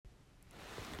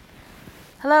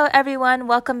Hello, everyone.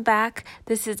 Welcome back.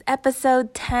 This is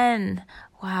episode 10.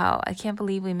 Wow, I can't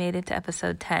believe we made it to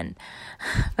episode 10.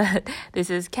 But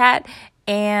this is Kat,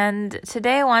 and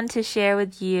today I want to share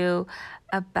with you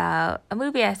about a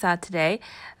movie I saw today.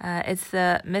 It's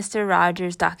the Mr.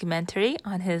 Rogers documentary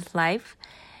on his life,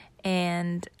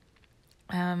 and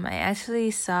I actually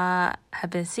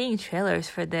have been seeing trailers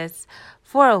for this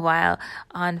for a while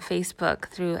on Facebook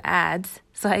through ads.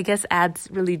 So I guess ads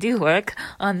really do work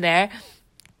on there.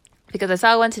 Because I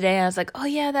saw one today and I was like, oh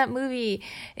yeah, that movie.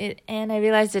 And I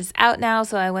realized it's out now,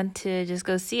 so I went to just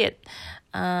go see it.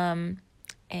 And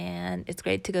it's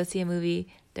great to go see a movie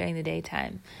during the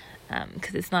daytime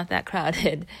because it's not that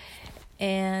crowded.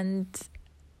 And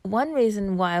one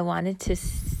reason why I wanted to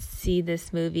see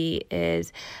this movie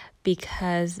is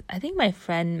because I think my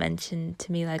friend mentioned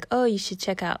to me like, oh, you should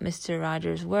check out Mr.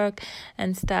 Rogers' work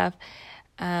and stuff,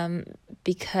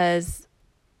 because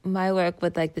my work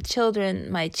with like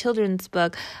my children's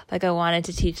book, like I wanted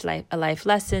to teach a life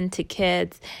lesson to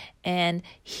kids, and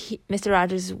Mr.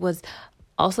 Rogers was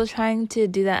also trying to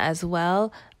do that as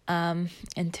well,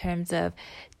 in terms of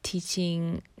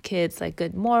teaching kids like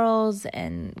good morals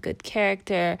and good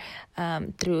character,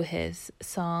 through his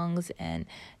songs and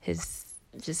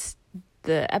just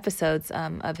the episodes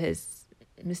of his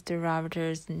Mr.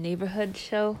 Rogers' Neighborhood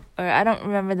show, or I don't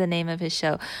remember the name of his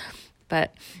show,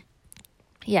 but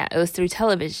yeah, it was through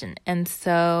television. And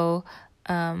so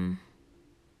I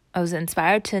was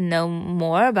inspired to know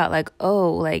more about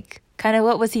kind of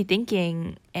what was he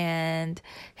thinking and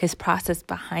his process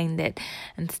behind it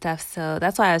and stuff. So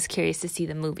that's why I was curious to see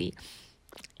the movie.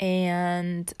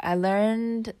 And I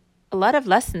learned a lot of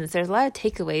lessons. There's a lot of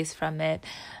takeaways from it.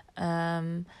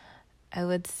 I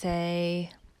would say,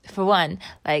 for one,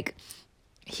 like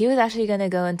he was actually going to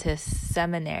go into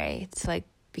seminary to like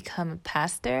become a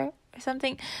pastor or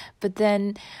something, but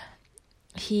then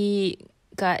he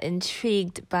got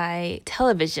intrigued by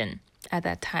television at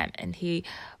that time, and he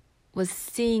was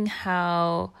seeing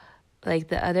how like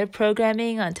the other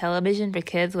programming on television for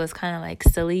kids was kind of like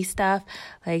silly stuff,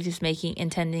 like just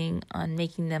intending on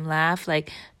making them laugh, like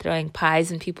throwing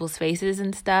pies in people's faces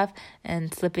and stuff,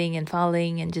 and slipping and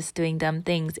falling and just doing dumb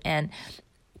things. And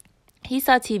he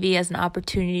saw TV as an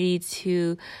opportunity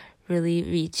to really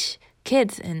reach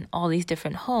kids in all these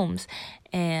different homes.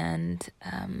 And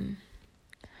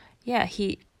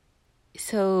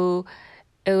so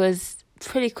it was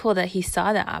pretty cool that he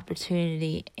saw that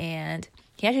opportunity, and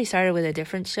he actually started with a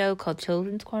different show called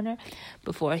Children's Corner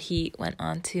before he went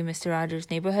on to Mr.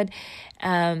 Rogers' Neighborhood.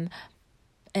 And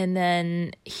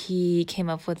then he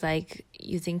came up with like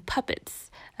using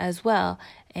puppets as well.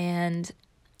 And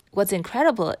what's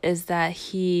incredible is that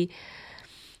he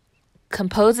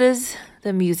composes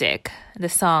the music, the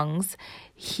songs.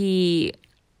 He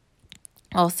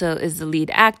also is the lead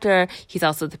actor. He's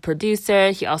also the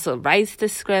producer. He also writes the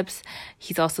scripts.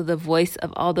 He's also the voice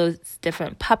of all those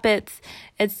different puppets.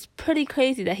 It's pretty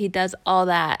crazy that he does all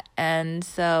that. And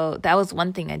so that was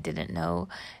one thing I didn't know.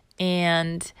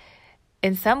 And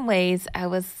in some ways,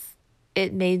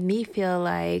 it made me feel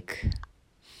like,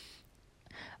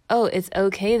 oh, it's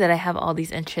okay that I have all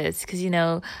these interests. Because,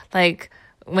 like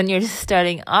when you're just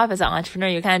starting off as an entrepreneur,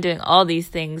 you're kind of doing all these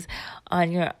things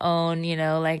on your own,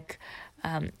 like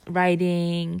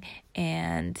writing,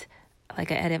 and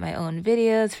like I edit my own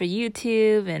videos for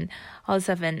YouTube and all this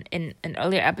stuff. And in an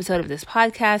earlier episode of this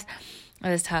podcast, I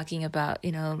was talking about,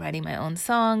 writing my own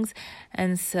songs.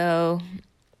 And so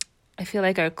I feel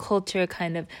like our culture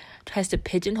kind of tries to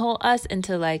pigeonhole us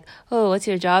into like, oh, what's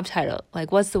your job title?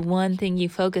 Like, what's the one thing you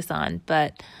focus on?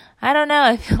 But I don't know.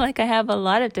 I feel like I have a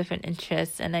lot of different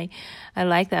interests, and I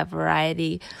like that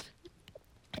variety.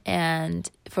 And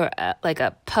for a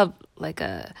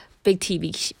big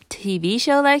TV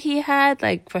show like he had,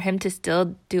 like for him to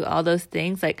still do all those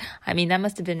things, like, I mean, that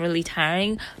must have been really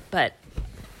tiring, but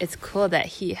it's cool that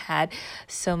he had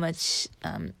so much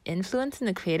influence in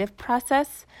the creative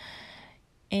process.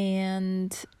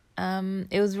 And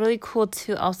it was really cool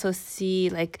to also see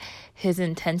like his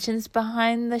intentions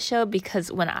behind the show,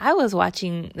 because when I was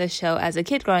watching the show as a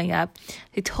kid growing up,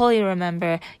 I totally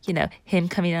remember, him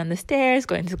coming down the stairs,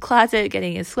 going to the closet,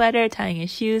 getting his sweater, tying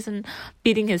his shoes, and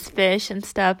feeding his fish and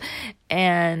stuff,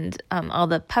 and all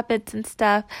the puppets and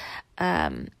stuff.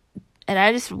 And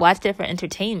I just watched it for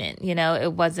entertainment.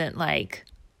 It wasn't like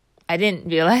I didn't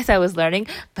realize I was learning,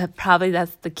 but probably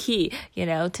that's the key,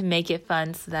 to make it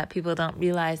fun so that people don't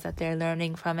realize that they're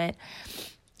learning from it.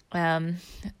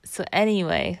 So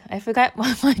anyway, I forgot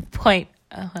what my point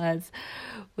was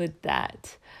with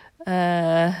that.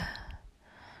 Yeah,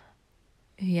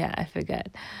 I forgot.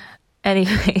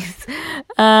 Anyways,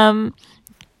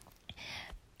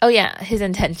 Oh yeah, his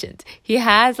intentions. He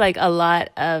has like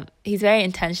he's very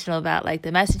intentional about like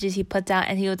the messages he puts out,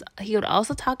 and he would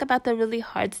also talk about the really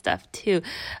hard stuff too,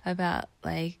 about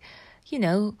like,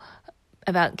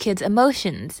 about kids'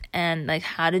 emotions and like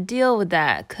how to deal with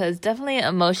that, because definitely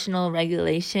emotional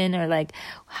regulation or like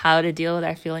how to deal with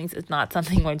our feelings is not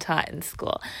something we're taught in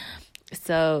school.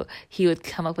 So he would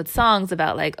come up with songs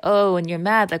about like, oh, when you're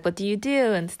mad, like what do you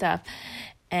do and stuff.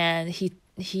 And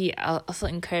he also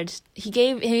encouraged,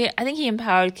 I think he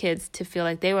empowered kids to feel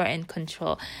like they were in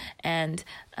control, and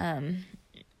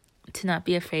to not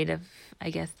be afraid of,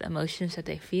 I guess, the emotions that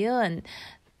they feel. And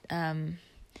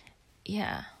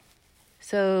yeah.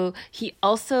 So he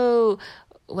also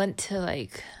went to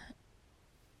like,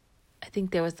 I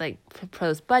think there was like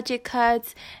proposed budget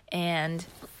cuts and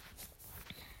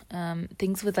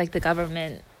things with like the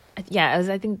government. Yeah, it was,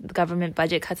 I think, the government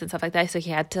budget cuts and stuff like that. So he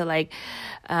had to like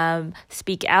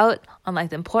speak out on like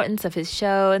the importance of his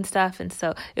show and stuff. And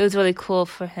so it was really cool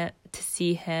for him to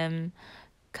see him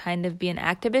kind of be an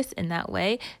activist in that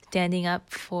way, standing up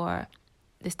for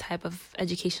this type of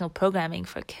educational programming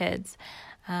for kids.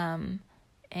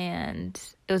 And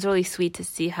it was really sweet to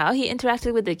see how he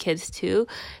interacted with the kids too.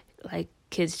 Like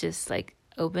kids just like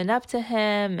opened up to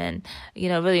him and,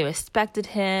 really respected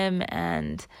him.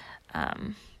 And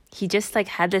he just like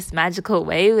had this magical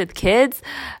way with kids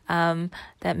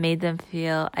that made them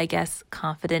feel, I guess,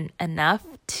 confident enough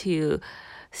to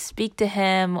speak to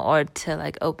him or to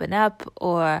like open up.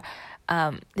 Or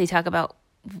he talks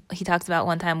about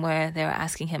one time where they were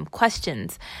asking him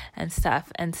questions and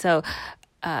stuff. And so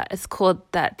it's cool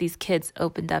that these kids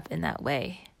opened up in that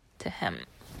way to him.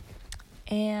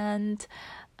 And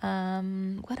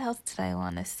what else did I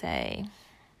want to say?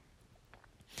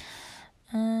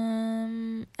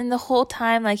 And the whole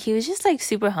time, like, he was just like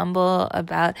super humble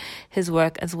about his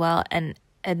work as well, and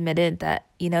admitted that,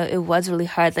 it was really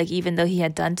hard. Like, even though he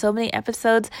had done so many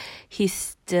episodes, he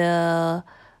still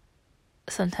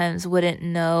sometimes wouldn't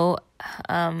know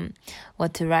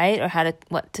what to write or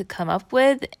what to come up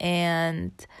with.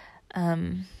 And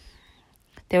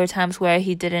there were times where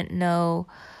he didn't know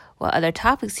what other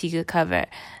topics he could cover,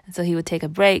 and so he would take a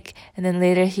break, and then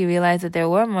later he realized that there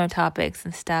were more topics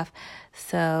and stuff.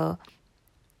 So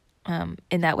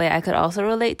in that way I could also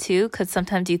relate too, because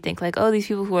sometimes you think like, oh, these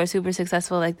people who are super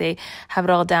successful, like they have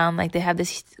it all down, like they have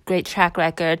this great track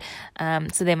record,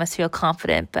 so they must feel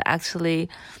confident. But actually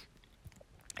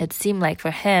it seemed like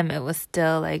for him it was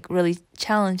still like really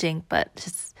challenging,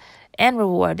 and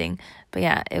rewarding. But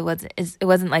yeah, it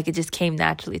wasn't like it just came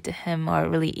naturally to him or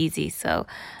really easy. So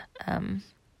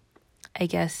I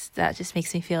guess that just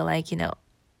makes me feel like,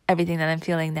 everything that I'm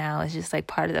feeling now is just like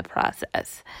part of the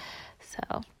process.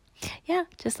 So yeah,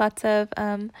 just lots of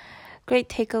great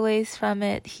takeaways from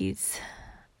it. He's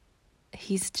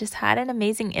just had an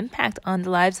amazing impact on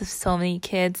the lives of so many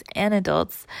kids and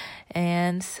adults.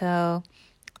 And so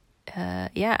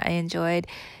yeah, I enjoyed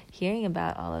hearing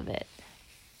about all of it.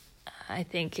 I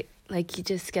think like you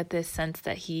just get this sense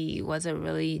that he was a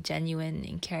really genuine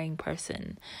and caring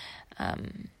person.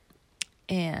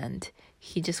 And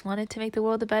he just wanted to make the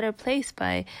world a better place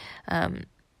by,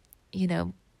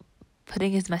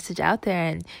 putting his message out there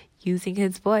and using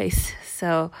his voice.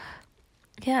 So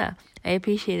yeah, I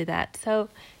appreciated that. So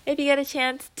if you get a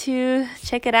chance to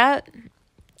check it out,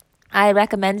 I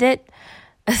recommend it.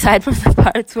 Aside from the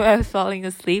parts where I was falling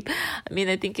asleep, I mean,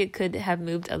 I think it could have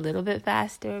moved a little bit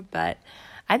faster, but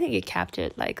I think it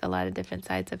captured like a lot of different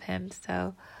sides of him.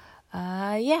 So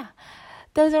yeah,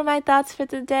 those are my thoughts for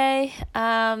today.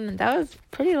 That was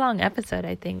a pretty long episode,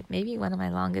 I think. Maybe one of my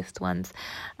longest ones.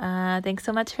 Thanks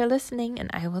so much for listening, and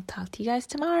I will talk to you guys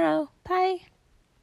tomorrow. Bye.